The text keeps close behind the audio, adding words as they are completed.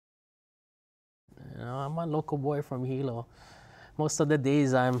I'm a local boy from Hilo. Most of the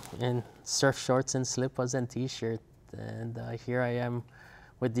days I'm in surf shorts and slippers and t-shirt. And here I am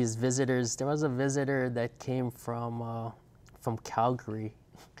with these visitors. There was a visitor that came from Calgary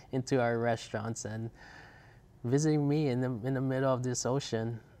into our restaurants and visiting me in the middle of this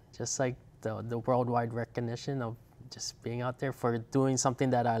ocean, just like the worldwide recognition of just being out there for doing something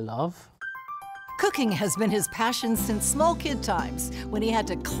that I love. Cooking has been his passion since small kid times, when he had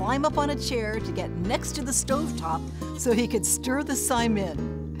to climb up on a chair to get next to the stovetop so he could stir the saimin.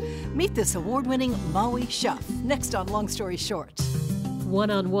 Meet this award-winning Maui chef next on Long Story Short.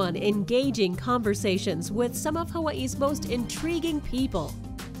 One-on-one, engaging conversations with some of Hawaii's most intriguing people.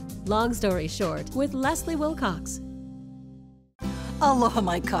 Long Story Short with Leslie Wilcox. Aloha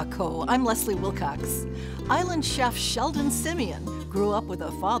mai kako, I'm Leslie Wilcox. Island chef Sheldon Simeon grew up with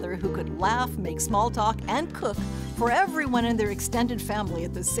a father who could laugh, make small talk, and cook for everyone in their extended family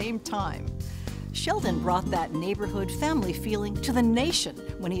at the same time. Sheldon brought that neighborhood family feeling to the nation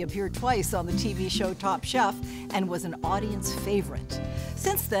when he appeared twice on the TV show Top Chef and was an audience favorite.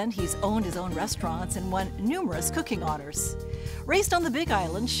 Since then, he's owned his own restaurants and won numerous cooking honors. Raised on the Big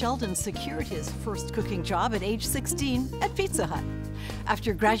Island, Sheldon secured his first cooking job at age 16 at Pizza Hut.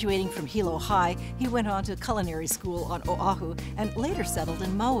 After graduating from Hilo High, he went on to culinary school on Oahu and later settled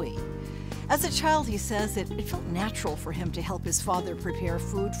in Maui. As a child, he says it felt natural for him to help his father prepare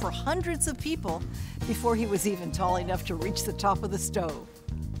food for hundreds of people before he was even tall enough to reach the top of the stove.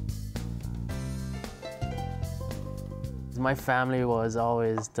 My family was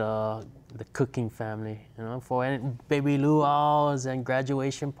always the cooking family, for any baby luau's and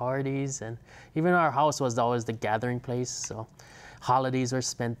graduation parties, and even our house was always the gathering place. So holidays were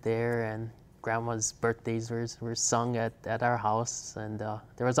spent there, and grandma's birthdays were sung at our house, and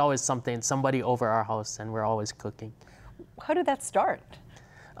there was always somebody over our house, and we're always cooking. How did that start?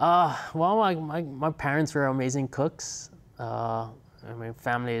 Well, my parents were amazing cooks. I mean,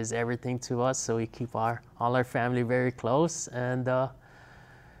 family is everything to us, so we keep all our family very close. And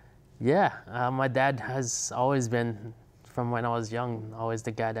my dad has always been, from when I was young, always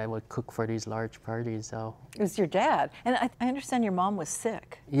the guy that would cook for these large parties. So it was your dad, and I understand your mom was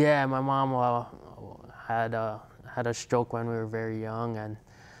sick. Yeah, my mom had a stroke when we were very young, and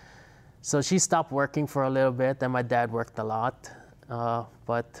so she stopped working for a little bit. And my dad worked a lot,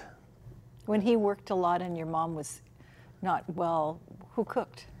 but when he worked a lot and your mom was not well, who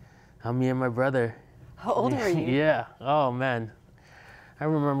cooked? Me and my brother. How old were you? Yeah. Oh man, I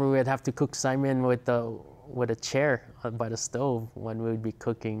remember we'd have to cook saimin with a chair by the stove when we would be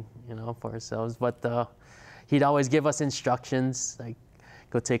cooking, for ourselves. But he'd always give us instructions, like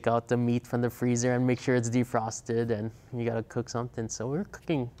go take out the meat from the freezer and make sure it's defrosted, and you gotta cook something. So we're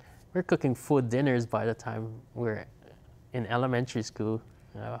cooking full dinners by the time we're in elementary school.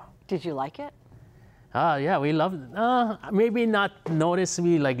 Did you like it? Yeah, we loved it. Maybe not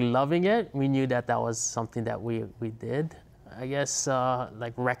noticeably like loving it. We knew that was something that we did. I guess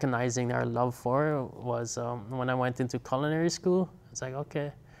like recognizing our love for it was when I went into culinary school. It's like,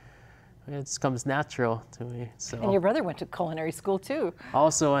 okay, it comes natural to me. So. And your brother went to culinary school too.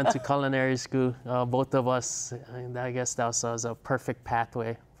 Also went to culinary school. Both of us, and I guess that was a perfect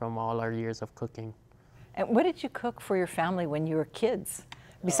pathway from all our years of cooking. And what did you cook for your family when you were kids,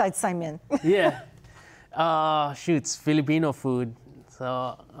 besides saimin? Yeah. Filipino food.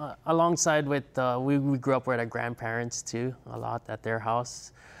 So alongside with, we grew up with our grandparents too, a lot at their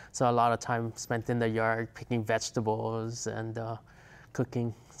house. So a lot of time spent in the yard picking vegetables and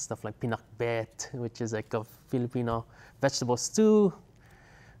cooking stuff like pinakbet, which is like a Filipino vegetable stew.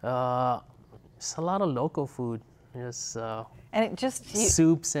 Just a lot of local food. Just, and it just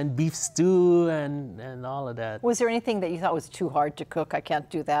soups and beef stew and all of that. Was there anything that you thought was too hard to cook? I can't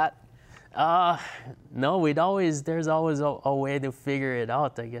do that. No, there's always a way to figure it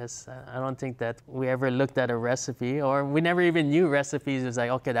out, I guess. I don't think that we ever looked at a recipe, or we never even knew recipes. It was like,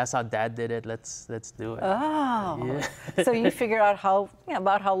 okay, that's how Dad did it. Let's do it. Oh, yeah. So you figured out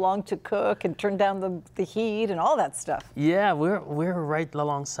about how long to cook and turn down the heat and all that stuff. Yeah, we're right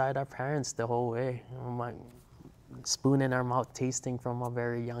alongside our parents the whole way. My spoon in our mouth, tasting from a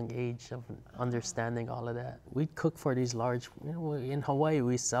very young age of understanding all of that. We cook for these large, in Hawaii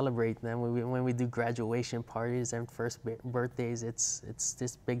we celebrate them. When we do graduation parties and first birthdays, it's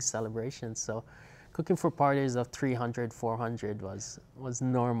this big celebration. So cooking for parties of 300, 400 was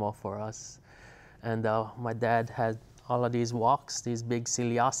normal for us. And my dad had all of these woks, these big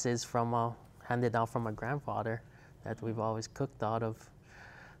siliases handed down from my grandfather that we've always cooked out of.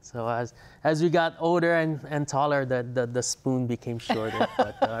 So as we got older and taller, the spoon became shorter.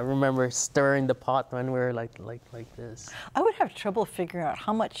 But I remember stirring the pot when we were like this. I would have trouble figuring out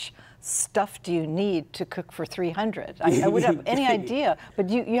how much stuff do you need to cook for 300. I wouldn't have any idea, but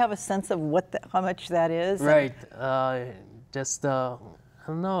you have a sense of how much that is? Right. I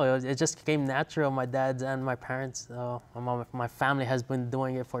don't know, it just came natural. My dad and my parents, my family has been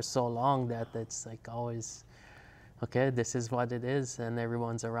doing it for so long that it's like always, okay, this is what it is, and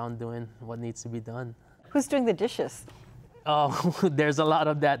everyone's around doing what needs to be done. Who's doing the dishes? Oh, there's a lot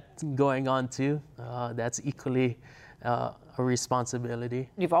of that going on too. That's equally a responsibility.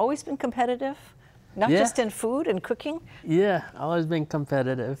 You've always been competitive? Not just in food and cooking? Yeah, always been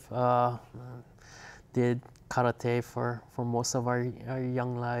competitive. Did karate for most of our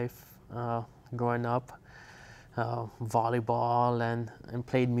young life growing up. Volleyball and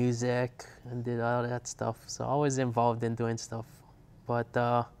played music and did all that stuff. So always involved in doing stuff. But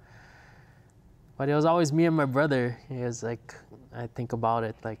it was always me and my brother. It was like, I think about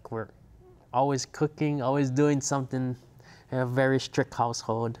it, like we're always cooking, always doing something in a very strict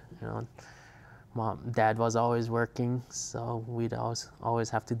household. You know, Dad was always working, so we'd always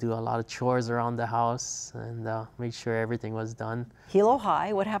have to do a lot of chores around the house and make sure everything was done. Hilo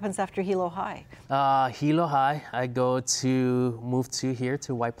High, what happens after Hilo High? Hilo High, I move to here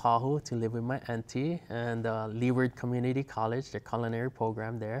to Waipahu to live with my auntie, and Leeward Community College, their culinary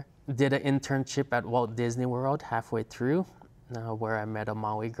program there. Did an internship at Walt Disney World halfway through, where I met a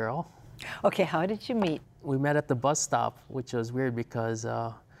Maui girl. Okay, how did you meet? We met at the bus stop, which was weird because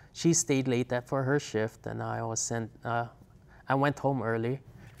she stayed late for her shift, and I went home early.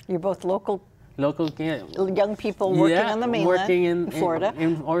 You're both local yeah. young people working on the mainland, working in Florida.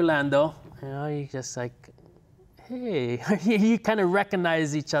 in Orlando. You know, you just like, hey, you kind of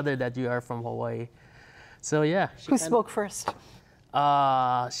recognize each other that you are from Hawaii. So yeah. Who spoke first?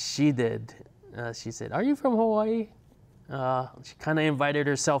 She did. She said, "Are you from Hawaii?" She kind of invited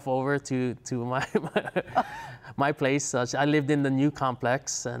herself over to my place. I lived in the new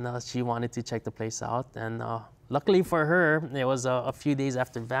complex, and she wanted to check the place out. And luckily for her, it was a few days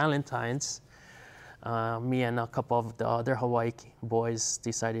after Valentine's. Me and a couple of the other Hawaii boys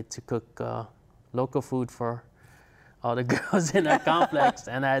decided to cook local food for all the girls in our complex,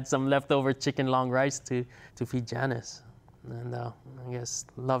 and I had some leftover chicken long rice to feed Janice. And I guess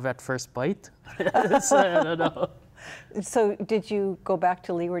love at first bite. So, I don't know. So did you go back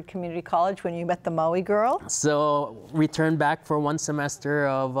to Leeward Community College when you met the Maui girl? So returned back for one semester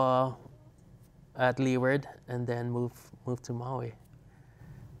of at Leeward, and then moved to Maui.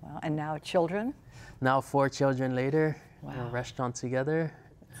 Wow. And now children? Now 4 children later, wow. In a restaurant together.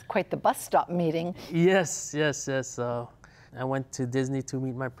 It's quite the bus stop meeting. Yes. I went to Disney to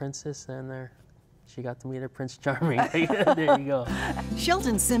meet my princess, and she got to meet her Prince Charming. There you go.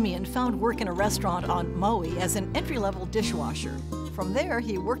 Sheldon Simeon found work in a restaurant on Maui as an entry-level dishwasher. From there,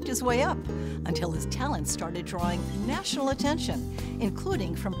 he worked his way up until his talent started drawing national attention,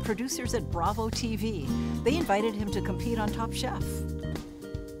 including from producers at Bravo TV. They invited him to compete on Top Chef.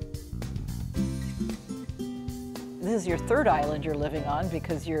 This is your third island you're living on,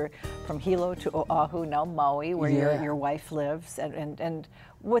 because you're from Hilo to Oahu, now Maui, where your wife lives. And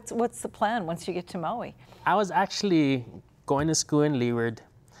what's the plan once you get to Maui? I was actually going to school in Leeward,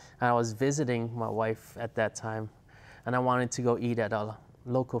 and I was visiting my wife at that time, and I wanted to go eat at a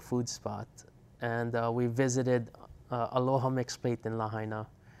local food spot. And we visited Aloha Mixed Plate in Lahaina.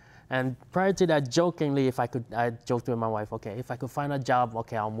 And prior to that, jokingly, I joked with my wife, okay, if I could find a job,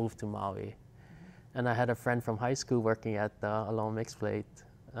 okay, I'll move to Maui. And I had a friend from high school working at Aloha Mixed Plate,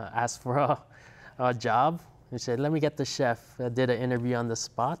 asked for a job. He said, let me get the chef. I did an interview on the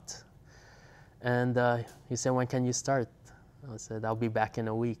spot. And he said, when can you start? I said, I'll be back in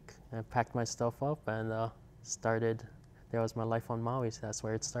a week. I packed my stuff up and started. There was my life on Maui, so that's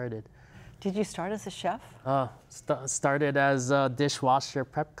where it started. Did you start as a chef? Started as a dishwasher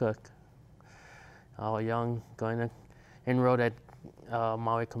prep cook. All young, enrolled at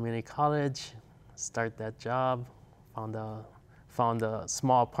Maui Community College, start that job, found a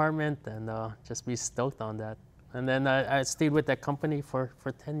small apartment, and just be stoked on that. And then I stayed with that company for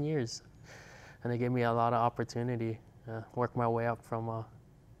 10 years. And it gave me a lot of opportunity, work my way up from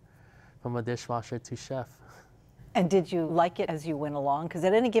a dishwasher to chef. And did you like it as you went along? Because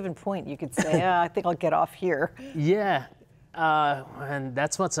at any given point, you could say, I think I'll get off here. Yeah, and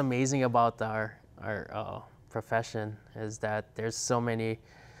that's what's amazing about our profession, is that there's so many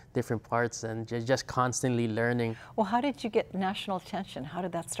different parts, and you're just constantly learning. Well, how did you get national attention? How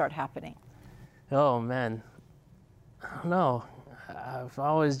did that start happening? Oh, man. I don't know. I've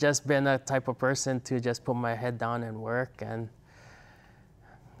always just been a type of person to just put my head down and work, and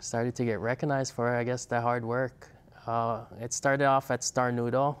started to get recognized for, I guess, the hard work. It started off at Star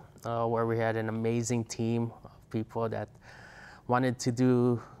Noodle, where we had an amazing team of people that wanted to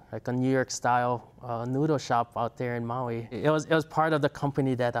do like a New York style noodle shop out there in Maui. It was part of the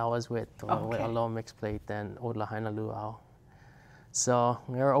company that I was with Aloha Mixed Plate and ʻōlahaina Luau. So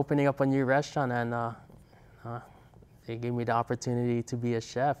we were opening up a new restaurant, and they gave me the opportunity to be a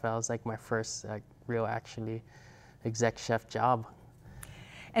chef. That was like my first real actually exec chef job.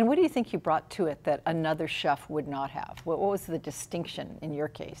 And what do you think you brought to it that another chef would not have? What was the distinction in your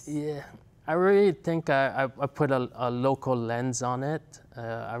case? Yeah, I really think I put a local lens on it.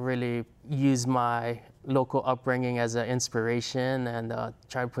 I really use my local upbringing as an inspiration, and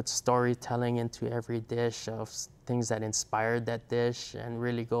try to put storytelling into every dish of things that inspired that dish, and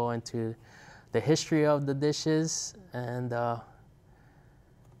really go into the history of the dishes. And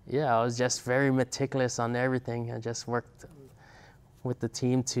yeah, I was just very meticulous on everything. I just worked with the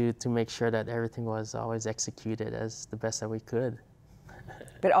team to make sure that everything was always executed as the best that we could.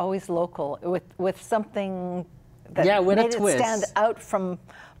 But always local, with something that with made a twist. It stand out from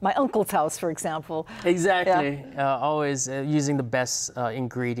my uncle's house, for example. Exactly. Yeah. Always using the best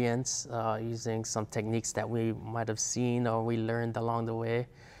ingredients, using some techniques that we might have seen or we learned along the way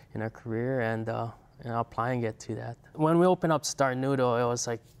in our career, and applying it to that. When we opened up Star Noodle, it was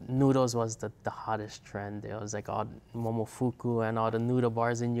like noodles was the hottest trend. It was like all Momofuku and all the noodle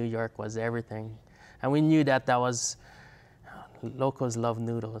bars in New York was everything. And we knew that was, locals love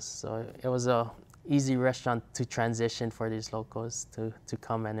noodles. So it was a easy restaurant to transition for these locals to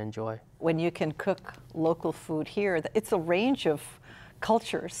come and enjoy. When you can cook local food here, it's a range of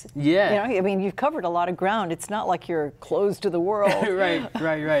cultures. Yeah. You know, I mean, you've covered a lot of ground. It's not like you're closed to the world.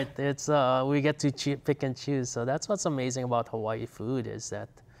 Right. It's we get to pick and choose. So that's what's amazing about Hawaii food, is that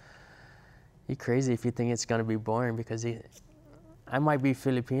you're crazy if you think it's gonna be boring, because I might be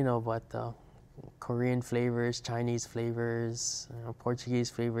Filipino, but Korean flavors, Chinese flavors,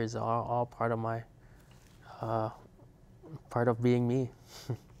 Portuguese flavors are all part of my part of being me.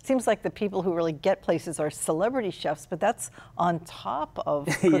 Seems like the people who really get places are celebrity chefs, but that's on top of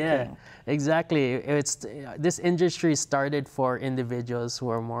cooking. Yeah, exactly. This industry started for individuals who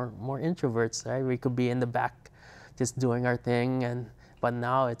are more introverts, right? We could be in the back just doing our thing, but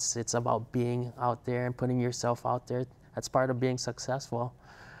now it's about being out there and putting yourself out there. That's part of being successful.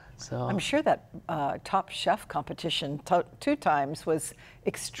 So I'm sure that Top Chef competition 2 times was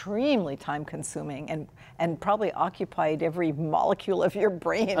extremely time consuming and probably occupied every molecule of your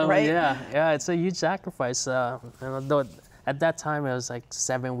brain, right? Yeah, it's a huge sacrifice. Though at that time it was like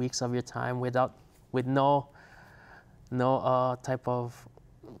 7 weeks of your time with no type of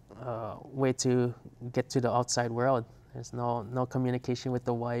way to get to the outside world. There's no communication with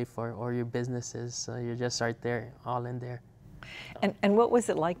the wife or your businesses. So you're just right there, all in there. And what was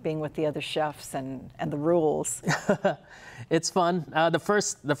it like being with the other chefs and the rules? It's fun. The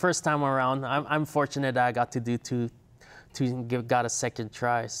first time around, I'm fortunate that I got to do got a second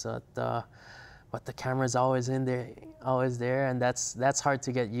try. So, but the camera's always there, and that's hard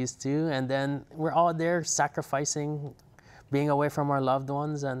to get used to. And then we're all there sacrificing, being away from our loved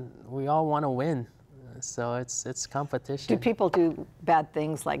ones, and we all want to win. So it's competition. Do people do bad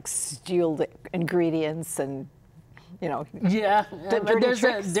things like steal the ingredients and? Yeah, there's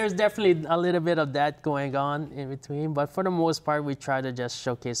definitely a little bit of that going on in between, but for the most part, we try to just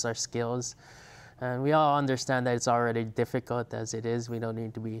showcase our skills, and we all understand that it's already difficult as it is. We don't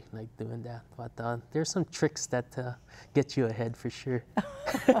need to be like doing that, but there's some tricks that get you ahead for sure.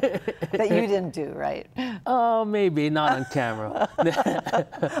 That you didn't do, right? Oh, maybe not on camera.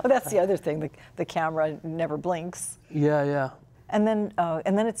 Well, that's the other thing. The camera never blinks. Yeah. And then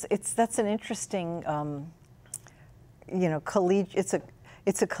that's an interesting. It's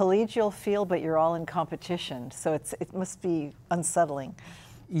a collegial feel, but you're all in competition, so it must be unsettling.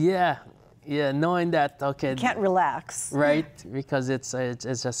 Yeah, knowing that, okay. You can't relax. Right, because it's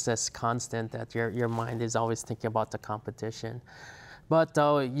just this constant that your mind is always thinking about the competition. But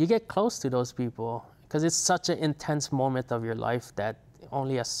you get close to those people because it's such an intense moment of your life that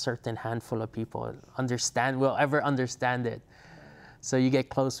only a certain handful of people will ever understand it. So you get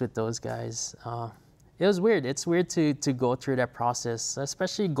close with those guys. It was weird. It's weird to go through that process,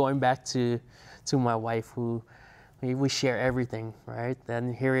 especially going back to my wife, who we share everything, right?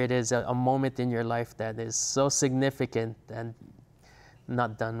 And here it is, a moment in your life that is so significant and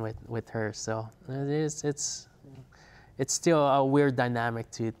not done with her. So it's still a weird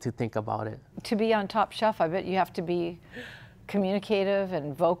dynamic to think about it. To be on Top Chef, I bet you have to be communicative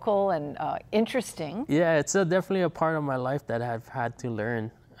and vocal and interesting. Yeah, it's definitely a part of my life that I've had to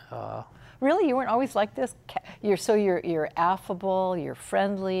learn. Really, you weren't always like this? You're affable, you're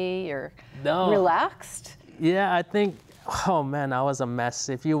friendly, you're relaxed? Yeah, I think, oh man, I was a mess.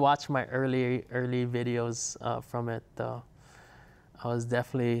 If you watch my early videos from it, I was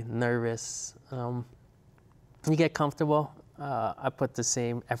definitely nervous. You get comfortable. I put the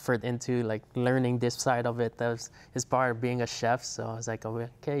same effort into like learning this side of it. That is part of being a chef. So I was like,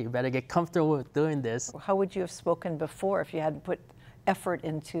 okay, you better get comfortable with doing this. How would you have spoken before if you hadn't put effort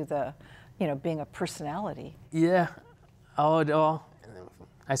into the, being a personality? Yeah,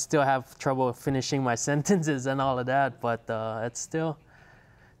 I still have trouble finishing my sentences and all of that, but it's still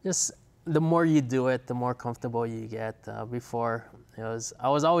just the more you do it, the more comfortable you get. Before, I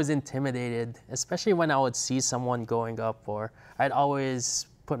was always intimidated, especially when I would see someone going up, or I'd always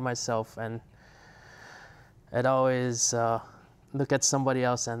put myself and I'd always look at somebody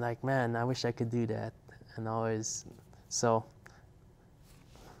else and like, man, I wish I could do that. And always, so,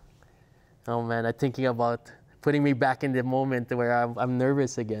 oh man, I'm thinking about putting me back in the moment where I'm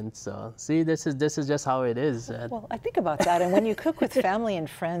nervous again. So see, this is just how it is. Well, I think about that, and when you cook with family and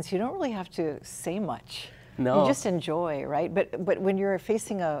friends, you don't really have to say much. No. You just enjoy, right? But when you're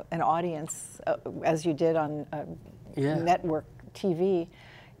facing an audience, as you did on network TV,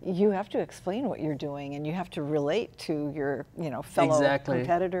 you have to explain what you're doing, and you have to relate to your fellow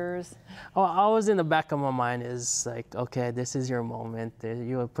competitors. Oh, always in the back of my mind is like, okay, this is your moment.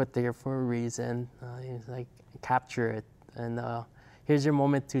 You were put there for a reason. Like, capture it, and here's your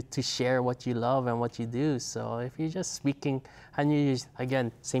moment to share what you love and what you do. So if you're just speaking, and you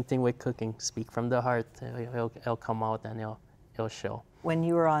again, same thing with cooking, speak from the heart, it'll come out and it'll show. When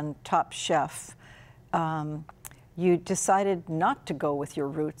you were on Top Chef, you decided not to go with your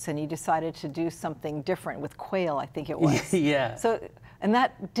roots, and you decided to do something different with quail, I think it was. Yeah. So, and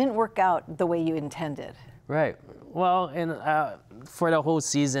that didn't work out the way you intended. Right. Well, and for the whole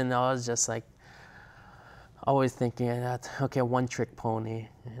season, I was just like, always thinking that, okay, one trick pony,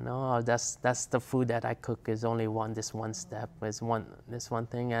 that's the food that I cook is only this one step, this one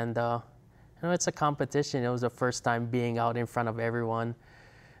thing, and it's a competition. It was the first time being out in front of everyone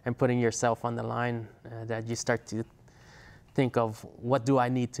and putting yourself on the line, that you start to think of what do I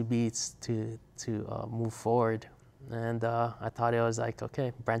need to be to move forward, and I thought it was like,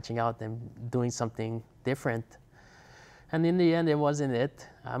 okay, branching out and doing something different. And in the end, it wasn't it.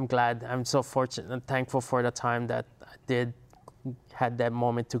 I'm glad, I'm so fortunate and thankful for the time that I had that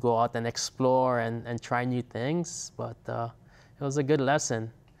moment to go out and explore and try new things. But it was a good lesson.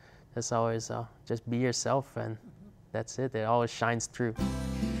 It's always just be yourself, and that's it. It always shines through.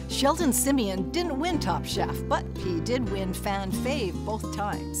 Sheldon Simeon didn't win Top Chef, but he did win Fan Fave both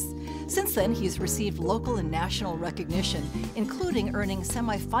times. Since then, he's received local and national recognition, including earning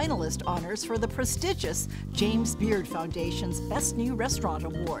semi-finalist honors for the prestigious James Beard Foundation's Best New Restaurant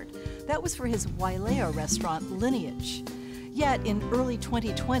Award. That was for his Wailea restaurant, Lineage. Yet, in early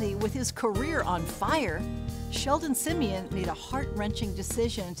 2020, with his career on fire, Sheldon Simeon made a heart-wrenching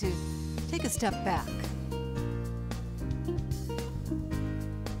decision to take a step back.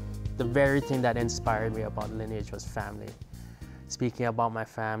 The very thing that inspired me about Lineage was family. Speaking about my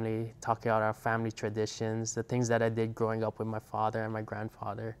family, talking about our family traditions, the things that I did growing up with my father and my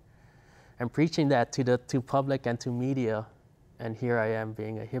grandfather, and preaching that to public and to media. And here I am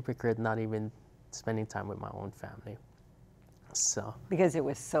being a hypocrite, not even spending time with my own family. So because it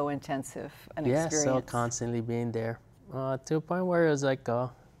was so intensive an experience. Yeah, so constantly being there, to a point where it was like,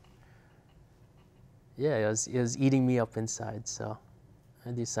 it was eating me up inside. So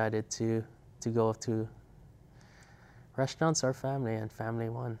I decided to go to restaurants or family, and family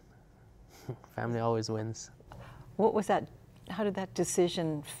won. Family always wins. What was that? How did that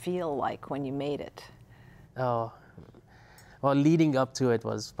decision feel like when you made it? Oh, well, leading up to it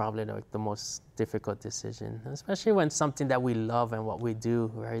was probably the most difficult decision, especially when something that we love and what we do,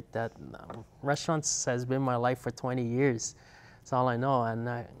 right? That restaurants has been my life for 20 years. That's all I know, and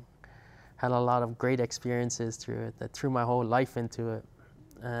I had a lot of great experiences through it. That threw my whole life into it,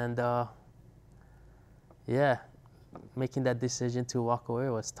 and making that decision to walk away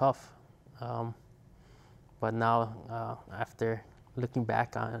was tough. But now, after looking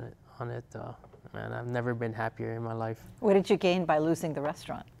back on it, man, I've never been happier in my life. What did you gain by losing the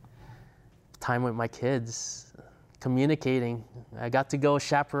restaurant? Time with my kids, communicating. I got to go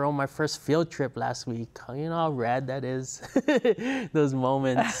chaperone my first field trip last week. You know how rad that is? Those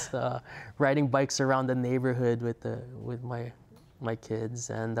moments, riding bikes around the neighborhood with my kids,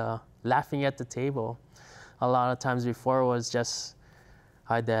 and laughing at the table. A lot of times before it was just,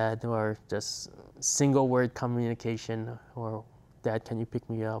 hi Dad, or just single word communication, or Dad, can you pick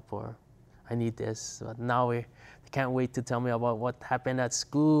me up, or I need this. But now they can't wait to tell me about what happened at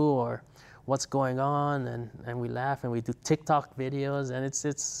school or what's going on, and we laugh and we do TikTok videos, and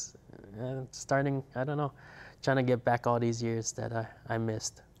it's starting, I don't know, trying to get back all these years that I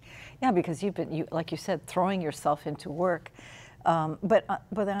missed. Yeah, because like you said, throwing yourself into work. But on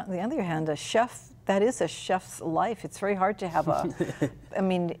the other hand, a chef, that is a chef's life. It's very hard to have I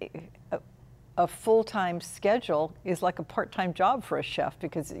mean, a full-time schedule is like a part-time job for a chef,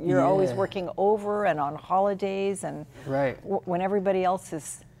 because you're always working over and on holidays, and when everybody else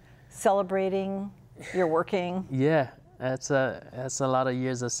is celebrating, you're working. Yeah, that's a lot of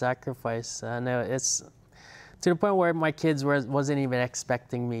years of sacrifice. I know it's to the point where my kids wasn't even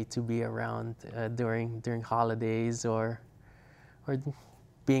expecting me to be around during holidays or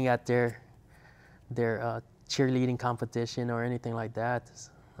being at their cheerleading competition or anything like that.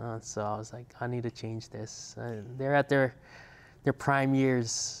 So I was like, I need to change this. They're at their prime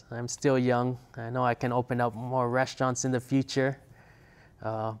years. I'm still young. I know I can open up more restaurants in the future,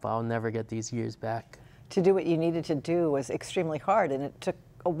 but I'll never get these years back. To do what you needed to do was extremely hard, and it took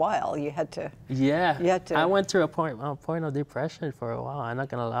a while. You had to. Yeah. You had to. I went through a point of depression for a while. I'm not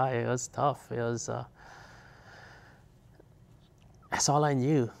gonna lie. It was tough. It was. That's all I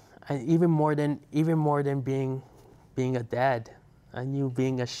knew. And even more than being a dad, I knew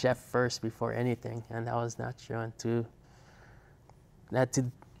being a chef first before anything, and that was not true. And to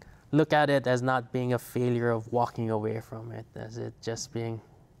look at it as not being a failure of walking away from it, as it just being,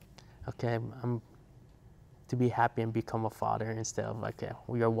 okay, I'm to be happy and become a father, instead of like, okay,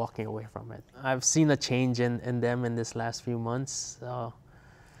 we are walking away from it. I've seen a change in them in this last few months,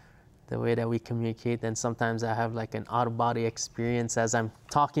 the way that we communicate, and sometimes I have like an out-of-body experience as I'm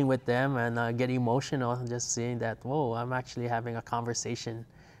talking with them, and I get emotional just seeing that, whoa, I'm actually having a conversation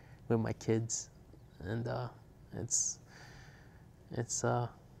with my kids, and it's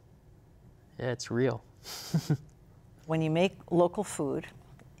real. When you make local food,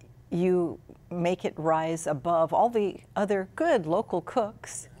 you make it rise above all the other good local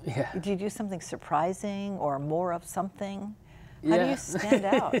cooks. Yeah. Do you do something surprising or more of something? How do you stand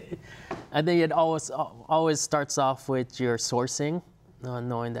out? I think it always starts off with your sourcing,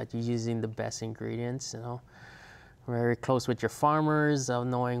 knowing that you're using the best ingredients. Very close with your farmers,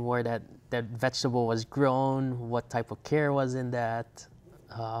 knowing where that vegetable was grown, what type of care was in that.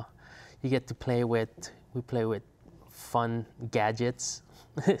 You get to play with fun gadgets,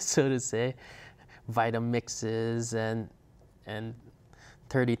 so to say, Vitamixes and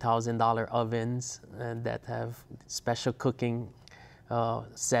 $30,000 ovens and that have special cooking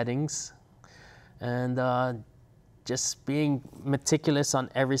settings, and just being meticulous on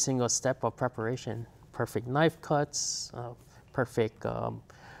every single step of preparation. Perfect knife cuts, perfect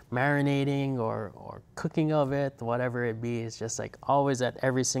marinating or cooking of it, whatever it be. It's just like always at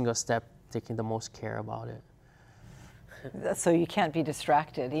every single step taking the most care about it. So you can't be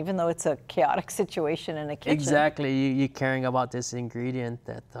distracted, even though it's a chaotic situation in a kitchen. Exactly, you're caring about this ingredient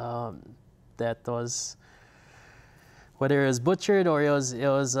that was, whether it was butchered or it was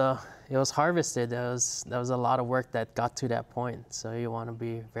harvested. That was a lot of work that got to that point. So you want to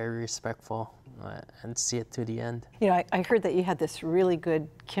be very respectful and see it to the end. I heard that you had this really good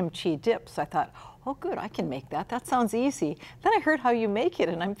kimchi dip. So I thought, oh, good, I can make that. That sounds easy. Then I heard how you make it,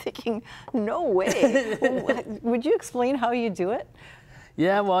 and I'm thinking, no way. Would you explain how you do it?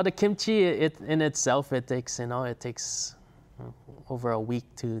 Yeah, well, the kimchi, it takes over a week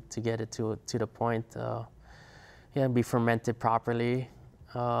to get it to the point. Be fermented properly,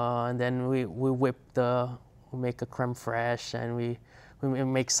 and then we make a creme fraiche, and we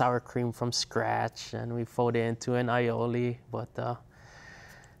make sour cream from scratch, and we fold it into an aioli, but.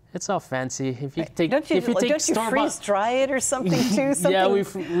 It's all fancy. If you take, don't you freeze dry it or something too? Yeah,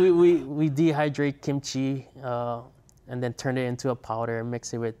 we dehydrate kimchi and then turn it into a powder and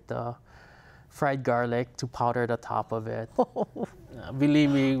mix it with fried garlic to powder the top of it.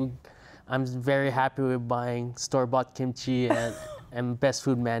 Believe me, I'm very happy with buying store-bought kimchi and Best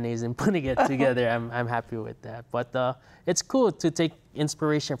Food mayonnaise and putting it together. I'm happy with that. But it's cool to take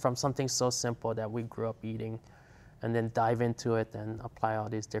inspiration from something so simple that we grew up eating, and then dive into it and apply all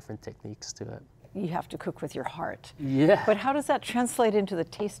these different techniques to it. You have to cook with your heart. Yeah. But how does that translate into the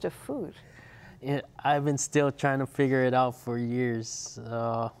taste of food? I've been still trying to figure it out for years.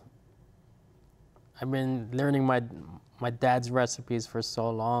 I've been learning my dad's recipes for so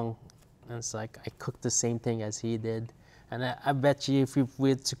long, and it's like I cook the same thing as he did. And I bet you if we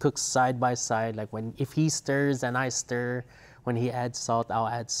were to cook side by side, like if he stirs and I stir, when he adds salt, I'll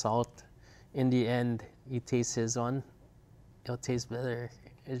add salt. In the end, you taste his one, it'll taste better.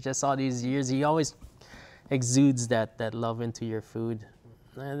 It's just all these years, he always exudes that love into your food.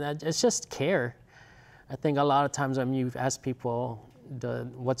 it's just care. I think a lot of times when you ask people,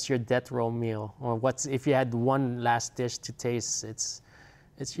 what's your death row meal, or if you had one last dish to taste, it's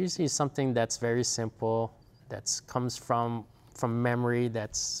usually something that's very simple, that comes from memory,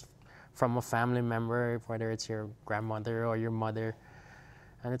 that's from a family member, whether it's your grandmother or your mother,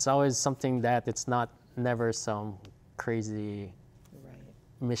 and it's always something that it's never some crazy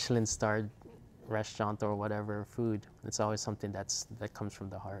Michelin-starred restaurant or whatever food. It's always something that comes from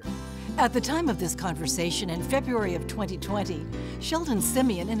the heart. At the time of this conversation in February of 2020, Sheldon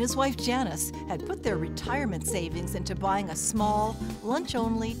Simeon and his wife Janice had put their retirement savings into buying a small,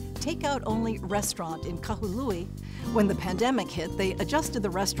 lunch-only, takeout-only restaurant in Kahului. When the pandemic hit, they adjusted the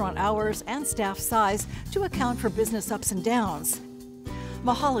restaurant hours and staff size to account for business ups and downs.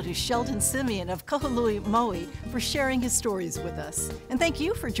 Mahalo to Sheldon Simeon of Kahului, Maui, for sharing his stories with us. And thank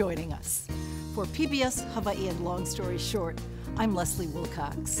you for joining us. For PBS Hawaii and Long Story Short, I'm Leslie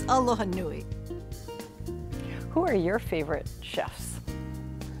Wilcox. Aloha nui. Who are your favorite chefs?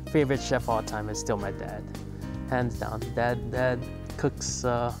 Favorite chef all time is still my dad, hands down. Dad cooks.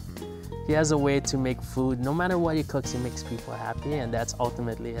 He has a way to make food. No matter what he cooks, he makes people happy, and that's all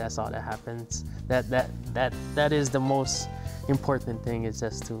that happens. That is the most important thing, is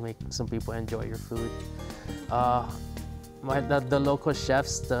just to make some people enjoy your food. The local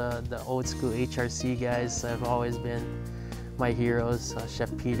chefs, the old school HRC guys have always been my heroes.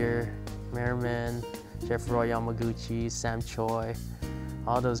 Chef Peter Merriman, Chef Roy Yamaguchi, Sam Choi.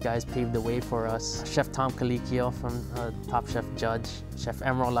 All those guys paved the way for us. Chef Tom Colicchio from Top Chef Judge. Chef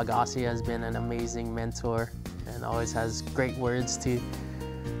Emerald Lagasse has been an amazing mentor and always has great words to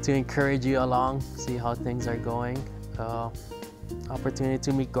encourage you along, see how things are going. Opportunity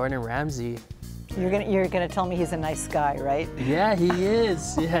to meet Gordon Ramsay. You're gonna tell me he's a nice guy, right? Yeah, he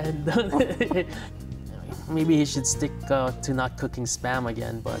is. Yeah. Maybe he should stick to not cooking Spam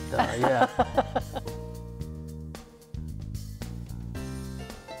again, but yeah.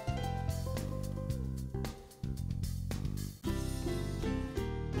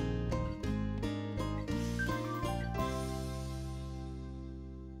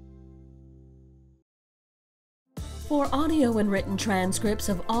 For audio and written transcripts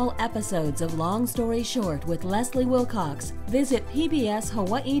of all episodes of Long Story Short with Leslie Wilcox, visit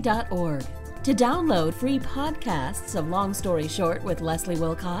pbshawaii.org. To download free podcasts of Long Story Short with Leslie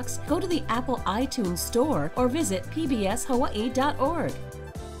Wilcox, go to the Apple iTunes Store or visit pbshawaii.org.